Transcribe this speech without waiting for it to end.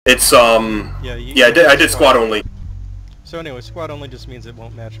It's Yeah, I did squad only. So anyway, squad only just means it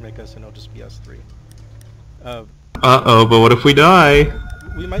won't matchmake us and it'll just be us three. Uh-oh, but what if we die?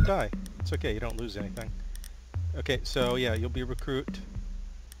 We might die. It's okay, you don't lose anything. Okay, so yeah, you'll be recruit.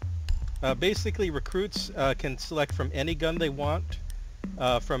 Basically, recruits can select from any gun they want,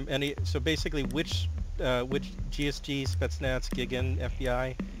 from any. So basically, which GSG, Spetsnaz, Gigan,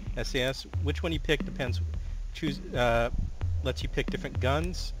 FBI, SAS, which one you pick depends. Lets you pick different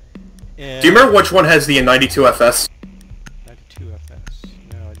guns. And Do you remember which one has the 92 FS? 92 FS.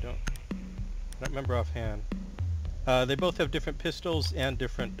 No, I don't remember offhand. They both have different pistols and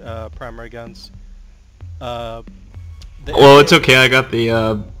different primary guns. Well, it's okay. I got the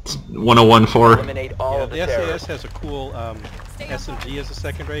 1014. Eliminate all of the The SAS terrorists. has a cool SMG as a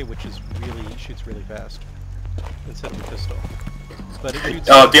secondary, which is shoots really fast instead of a pistol. But it shoots.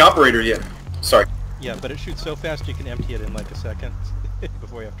 The operator, yeah. Sorry. Yeah, but it shoots so fast you can empty it in like a second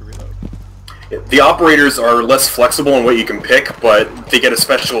before you have to reload. The operators are less flexible in what you can pick, but they get a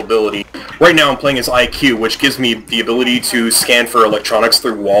special ability. Right now I'm playing as IQ, which gives me the ability to scan for electronics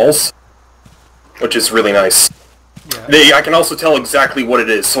through walls, which is really nice. Yeah. I can also tell exactly what it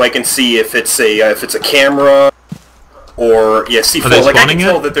is, so I can see if it's a camera or C4. Are they Like I can spawning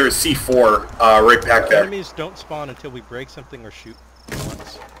tell it? that there's C4 right back there. Enemies don't spawn until we break something or shoot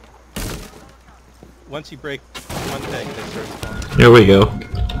once. Once you break one thing, they start spawning. Here we go.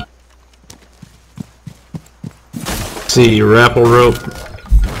 See, rappel rope.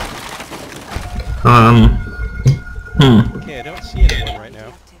 Okay, I don't see anyone right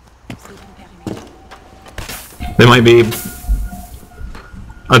now. They might be...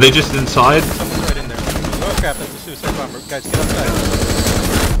 Are they just inside? Someone's right in there. Oh crap, that's a suicide bomber. Guys, get outside.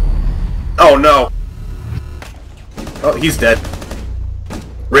 Oh no. Oh, he's dead.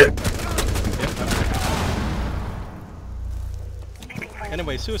 Rip.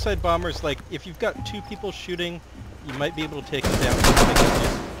 Anyway, suicide bombers, like, if you've got two people shooting, you might be able to take them down.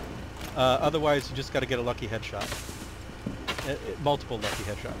 Otherwise, you just gotta get a lucky headshot. Multiple lucky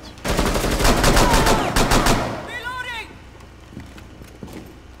headshots. Reloading!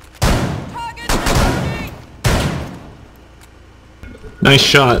 Nice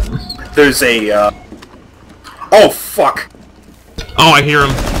shot. There's a Oh fuck. Oh, I hear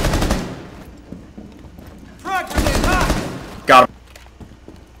him. Got him.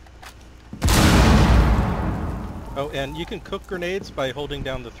 Oh, and you can cook grenades by holding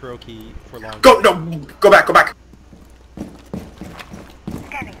down the throw key for long. Go back, go back.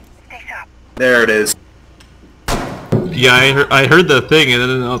 There it is. Yeah, I heard the thing, and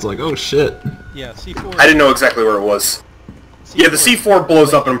then I was like, oh shit. Yeah, C4... I didn't know exactly where it was. Yeah, the C4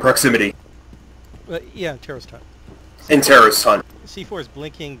 blows up in proximity. Yeah, terrorist hunt. In terrorist hunt. C4 is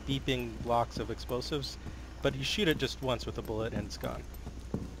blinking, beeping blocks of explosives, but you shoot it just once with a bullet and it's gone.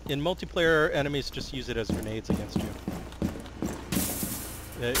 In multiplayer, enemies just use it as grenades against you.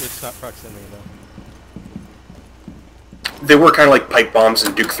 It's not proximity, though. They were kind of like pipe bombs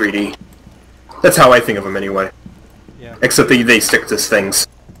in Duke 3D. That's how I think of them anyway. Yeah. Except they stick to things.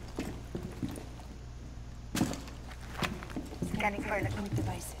 Scanning for electronic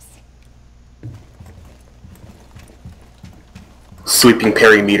devices. Sweeping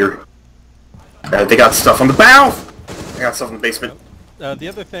perimeter. They got stuff on the bow! They got stuff in the basement. The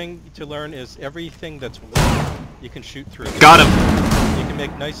other thing to learn is everything that's wood you can shoot through. Got him. You can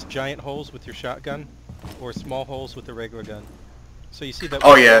make nice giant holes with your shotgun, or small holes with the regular gun. So you see that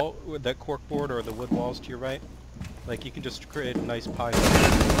wall, that cork board or the wood walls to your right? Like, you can just create a nice pie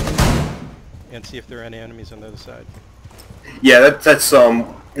and see if there are any enemies on the other side. Yeah, that's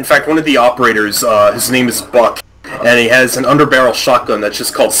in fact, one of the operators, his name is Buck, and he has an underbarrel shotgun that's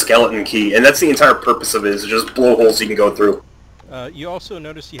just called Skeleton Key, and that's the entire purpose of it, is just blow holes you can go through. You also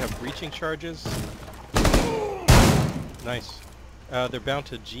notice you have breaching charges. Nice. They're bound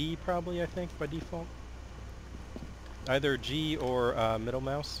to G, probably, I think, by default. Either G or middle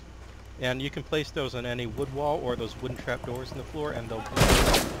mouse. And you can place those on any wood wall or those wooden trapdoors in the floor, and they'll blow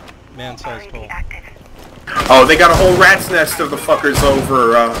a man-sized hole. Oh, they got a whole rat's nest of the fuckers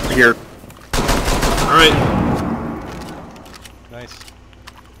over here. Alright. Nice.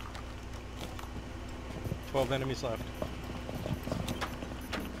 12 enemies left.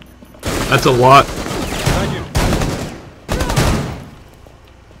 That's a lot. Behind you.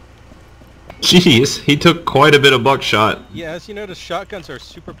 Jeez, he took quite a bit of buckshot. Yeah, as you notice, shotguns are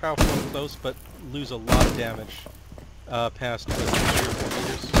super powerful up close, but lose a lot of damage past 3 or 4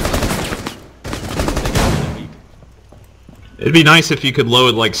 meters. They get really weak. It'd be nice if you could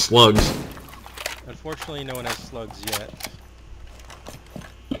load, like, slugs. Unfortunately, no one has slugs yet.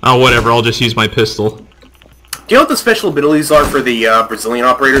 Oh, whatever, I'll just use my pistol. Do you know what the special abilities are for the Brazilian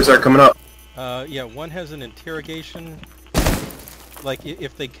operators that are coming up? Yeah, one has an interrogation. Like,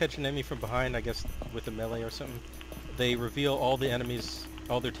 if they catch an enemy from behind, I guess with a melee or something, they reveal all the enemies,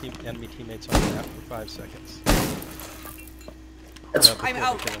 all their enemy teammates on the map for 5 seconds. That's I'm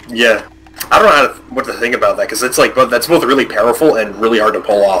out. yeah. I don't know what to think about that because it's like that's both really powerful and really hard to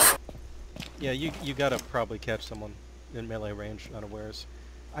pull off. Yeah, you gotta probably catch someone in melee range unawares.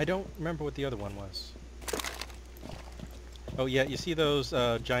 I don't remember what the other one was. Oh yeah, you see those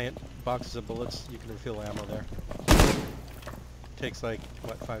giant boxes of bullets? You can refill ammo there. Takes like,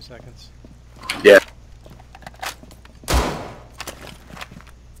 what, 5 seconds? Yeah. Scanning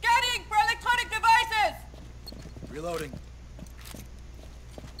for electronic devices! Reloading.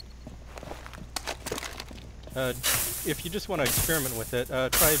 If you just want to experiment with it,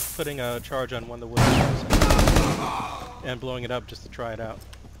 try putting a charge on one of the wooden walls and blowing it up just to try it out.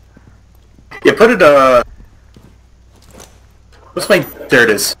 Yeah, put it, what's my... There it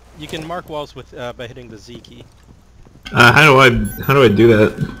is. You can mark walls with by hitting the Z key. How do I do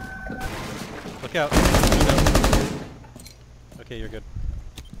that? Look out. Okay, you're good.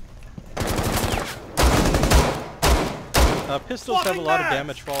 Pistols have a lot of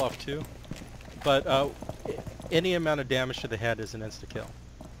damage fall off too, but any amount of damage to the head is an insta-kill.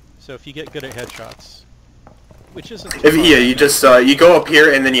 So if you get good at headshots, which isn't... Yeah, you just, you go up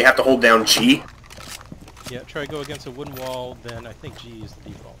here and then you have to hold down G. Yeah, try to go against a wooden wall, then I think G is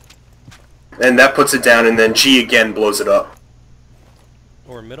the default. And that puts it down and then G again blows it up.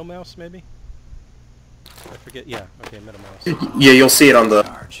 Or middle mouse, maybe? I forget, yeah, okay, middle mouse. Yeah, you'll see it on the...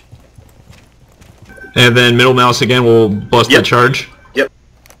 Charge. And then middle mouse again will bust the charge. Yep.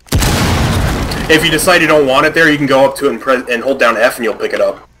 If you decide you don't want it there, you can go up to it and hold down F and you'll pick it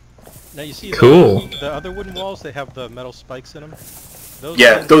up. Now you see Cool. the other wooden walls, they have the metal spikes in them. Those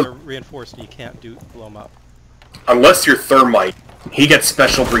Yeah, ones those- are reinforced and you can't blow them up. Unless you're Thermite. He gets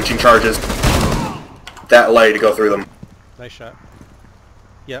special breaching charges that allow you to go through them. Nice shot.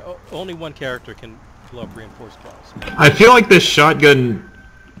 Yeah, only one character can blow up reinforced walls. I feel like this shotgun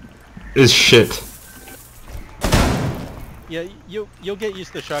is shit. Yeah, you'll get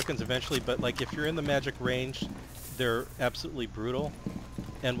used to the shotguns eventually, but like if you're in the magic range, they're absolutely brutal,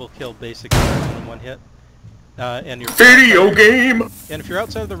 and will kill basic targets in one hit. And you're Video game! And if you're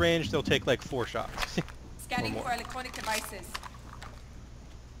outside of the range, they'll take like 4 shots. Scanning for electronic devices.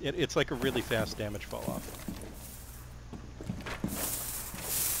 It's like a really fast damage fall off.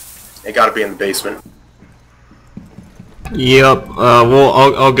 It gotta be in the basement. Yep. Well,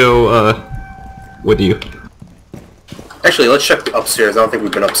 I'll go with you. Actually, let's check upstairs. I don't think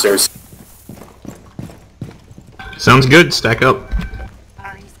we've been upstairs. Sounds good. Stack up.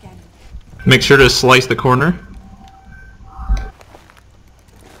 Scanning. Make sure to slice the corner.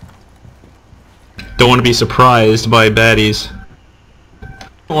 Don't want to be surprised by baddies.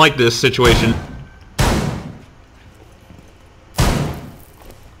 Don't like this situation.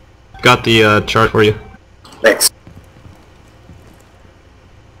 Got the chart for you. Thanks.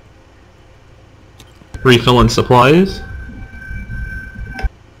 Refilling supplies.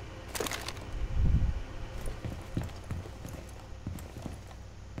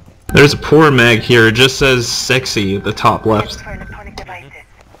 There's a poor mag here. It just says sexy at the top left.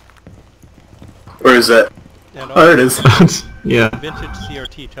 Where is that? And Oh, there it is. Yeah. vintage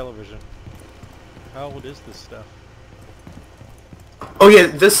CRT television. How old is this stuff? Oh yeah,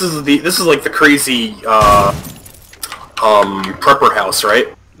 this is like the crazy prepper house,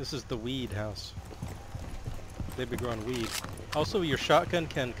 right? This is the weed house. They've been growing weed. Also, your shotgun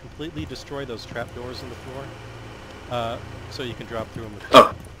can completely destroy those trapdoors in the floor, so you can drop through them.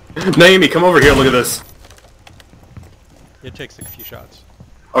 Oh, Naomi, come over here. Look at this. It takes a few shots.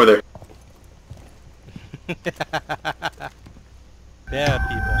 Over there. Bad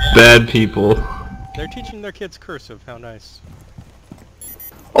people. Bad people. They're teaching their kids cursive. How nice.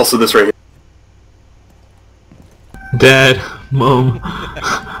 Also, this right here. Dad. Mom.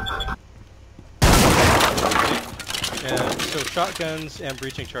 And so shotguns and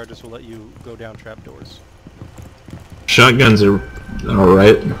breaching charges will let you go down trapdoors. Shotguns are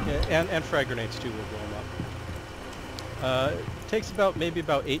alright. Yeah, and frag grenades too will blow them up. It takes maybe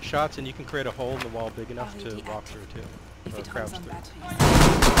about 8 shots, and you can create a hole in the wall big enough to walk through too, If or it crouch holds on through.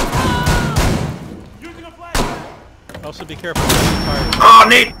 batteries. Also, be careful with the fire. Oh,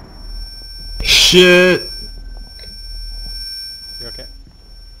 Nate! Shit. You're okay.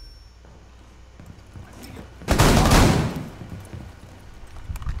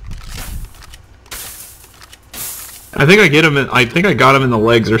 I think I get him. I think I got him in the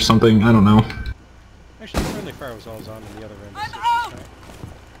legs or something. I don't know. Actually, the friendly fire was always on in the other end. I'm out!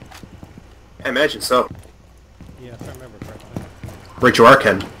 I imagine so. Right you are,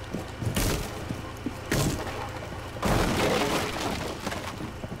 Ken.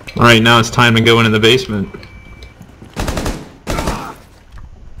 Alright, now it's time to go into the basement. 3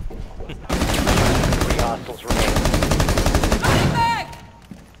 hostiles remain. Coming back!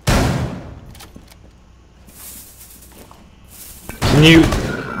 Can you...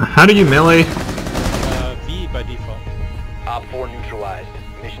 How do you melee? V by default. Op 4 neutralized.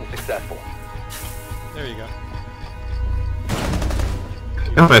 Mission successful. There you go.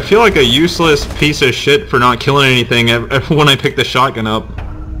 God, I feel like a useless piece of shit for not killing anything when I pick the shotgun up.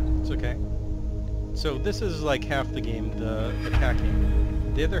 It's okay. So this is like half the game, the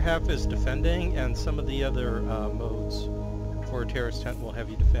attacking. The other half is defending, and some of the other modes for terrorist tent will have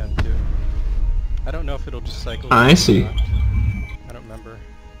you defend too. I don't know if it'll just cycle. I see. I don't remember.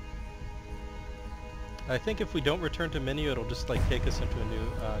 I think if we don't return to menu, it'll just like take us into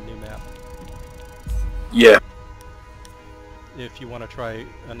a new map. Yeah. If you want to try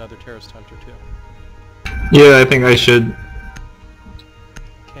another terrorist hunt or two. Yeah, I think I should.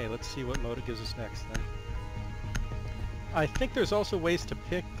 Okay, let's see what mode it gives us next then. I think there's also ways to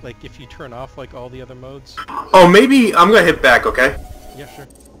pick, like if you turn off like all the other modes. Oh, maybe I'm gonna hit back, okay? Yeah, sure.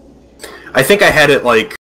 I think I had it like